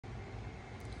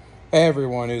Hey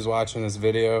everyone who's watching this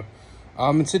video.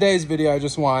 In today's video, I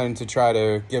just wanted to try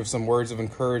to give some words of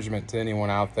encouragement to anyone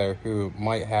out there who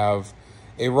might have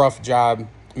a rough job.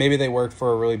 Maybe they work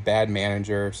for a really bad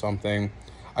manager or something.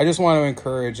 I just want to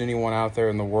encourage anyone out there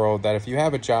in the world that if you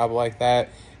have a job like that,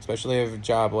 especially if you have a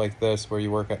job like this where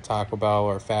you work at Taco Bell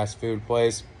or a fast food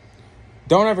place,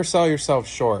 don't ever sell yourself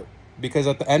short. Because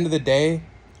at the end of the day,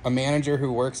 a manager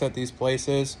who works at these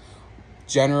places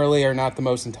generally are not the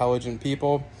most intelligent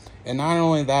people. And not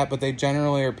only that, but they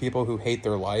generally are people who hate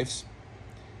their lives.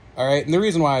 All right. And the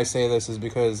reason why I say this is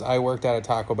because I worked at a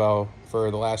Taco Bell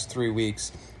for the last 3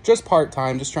 weeks, just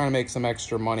part-time, just trying to make some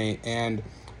extra money. And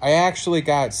I actually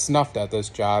got snuffed at this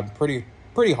job pretty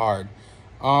hard.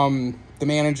 The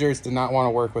managers did not want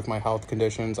to work with my health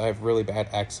conditions. I have really bad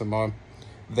eczema.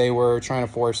 They were trying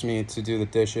to force me to do the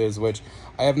dishes, which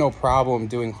I have no problem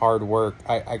doing hard work.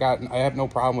 I have no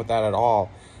problem with that at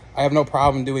all. I have no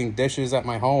problem doing dishes at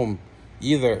my home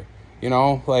either. You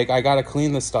know, like I got to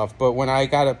clean this stuff. But when I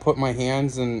got to put my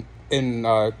hands in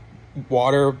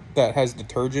water that has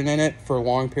detergent in it for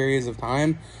long periods of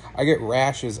time, I get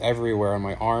rashes everywhere on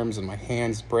my arms, and my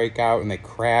hands break out and they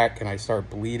crack and I start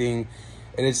bleeding.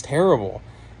 It is terrible.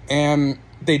 And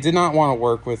they did not want to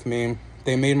work with me.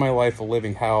 They made my life a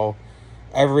living hell.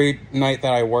 Every night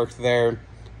that I worked there,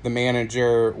 the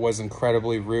manager was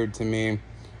incredibly rude to me.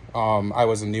 I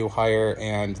was a new hire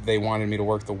and they wanted me to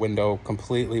work the window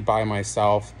completely by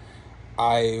myself.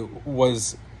 I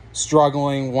was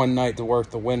struggling one night to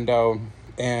work the window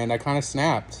and I kind of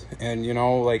snapped. And, you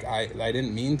know, like I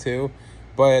didn't mean to.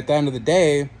 But at the end of the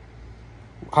day,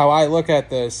 how I look at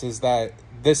this is that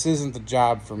this isn't the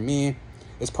job for me.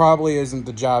 This probably isn't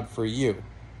the job for you.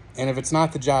 And if it's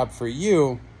not the job for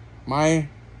you, my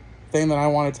thing that I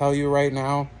want to tell you right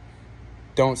now,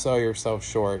 don't sell yourself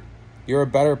short. You're a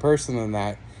better person than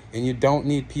that. And you don't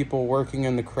need people working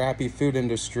in the crappy food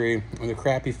industry, in the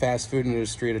crappy fast food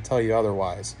industry to tell you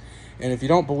otherwise. And if you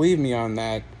don't believe me on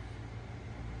that,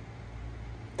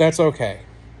 that's okay.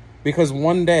 Because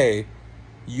one day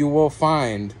you will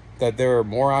find that there are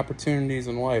more opportunities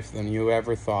in life than you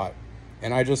ever thought.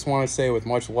 And I just want to say with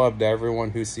much love to everyone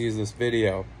who sees this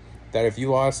video, that if you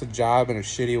lost a job in a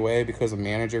shitty way because a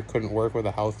manager couldn't work with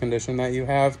a health condition that you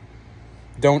have,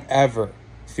 don't ever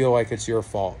feel like it's your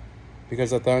fault.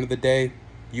 Because at the end of the day,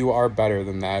 you are better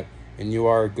than that, and you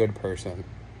are a good person.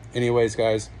 Anyways,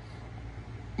 guys,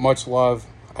 much love.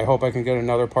 I hope I can get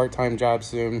another part-time job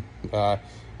soon. I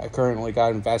currently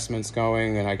got investments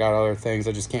going, and I got other things.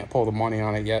 I just can't pull the money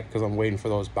on it yet because I'm waiting for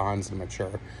those bonds to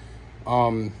mature.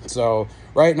 So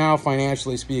right now,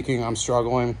 financially speaking, I'm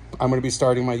struggling. I'm going to be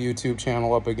starting my YouTube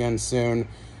channel up again soon.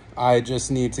 I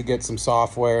just need to get some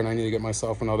software and I need to get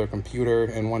myself another computer.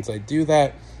 And once I do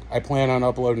that, I plan on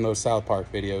uploading those South Park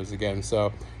videos again.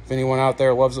 So if anyone out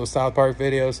there loves those South Park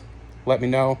videos, let me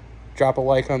know. Drop a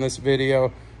like on this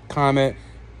video, comment,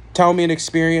 tell me an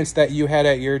experience that you had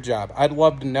at your job. I'd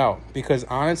love to know, because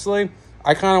honestly,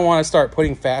 I kind of want to start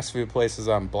putting fast food places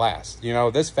on blast. You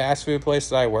know, this fast food place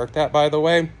that I worked at, by the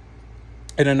way,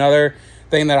 and another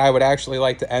thing that I would actually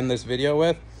like to end this video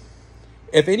with,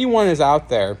 if anyone is out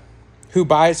there who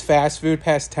buys fast food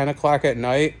past 10 o'clock at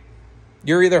night,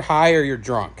 you're either high or you're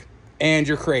drunk, and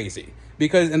you're crazy.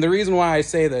 And the reason why I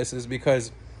say this is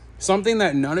because something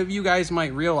that none of you guys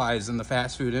might realize in the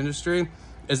fast food industry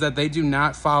is that they do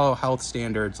not follow health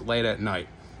standards late at night.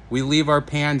 We leave our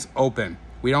pans open.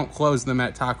 We don't close them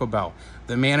at Taco Bell.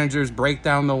 The managers break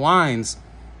down the lines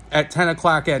at 10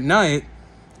 o'clock at night,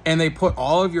 and they put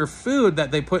all of your food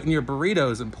that they put in your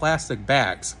burritos in plastic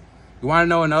bags. You want to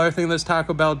know another thing this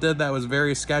Taco Bell did that was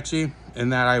very sketchy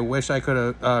and that I wish I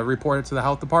could have reported to the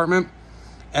health department?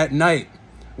 At night,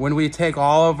 when we take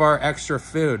all of our extra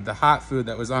food, the hot food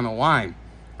that was on the line,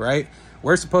 right?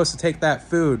 We're supposed to take that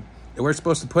food and we're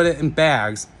supposed to put it in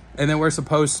bags, and then we're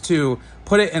supposed to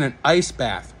put it in an ice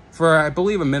bath for, I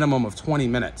believe, a minimum of 20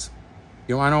 minutes.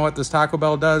 You want to know what this Taco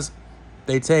Bell does?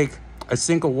 They take a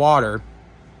sink of water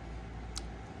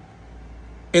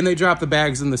and they drop the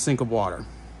bags in the sink of water.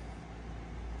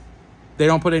 They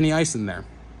don't put any ice in there.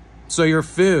 So your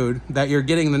food that you're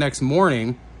getting the next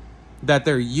morning that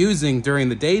they're using during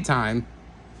the daytime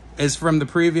is from the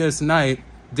previous night,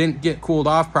 didn't get cooled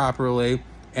off properly.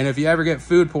 And if you ever get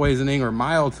food poisoning or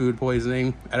mild food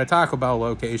poisoning at a Taco Bell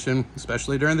location,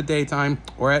 especially during the daytime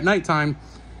or at nighttime,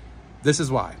 this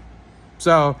is why.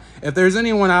 So if there's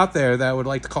anyone out there that would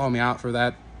like to call me out for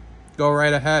that, go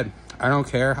right ahead. I don't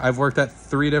care. I've worked at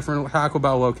 3 different Taco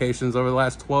Bell locations over the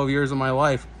last 12 years of my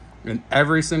life. And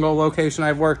every single location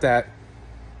I've worked at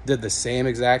did the same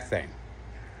exact thing.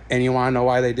 And you want to know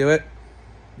why they do it?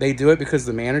 They do it because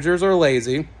the managers are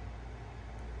lazy.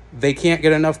 They can't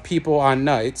get enough people on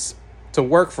nights to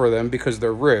work for them because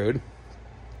they're rude.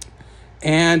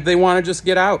 And they want to just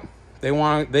get out. They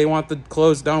want the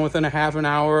close done within a half an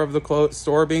hour of the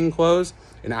store being closed,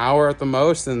 an hour at the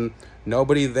most, and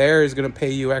nobody there is going to pay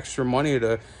you extra money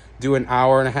to do an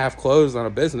hour and a half close on a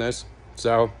business.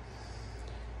 So,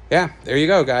 yeah, there you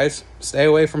go, guys. Stay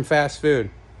away from fast food.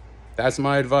 That's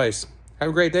my advice. Have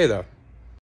a great day, though.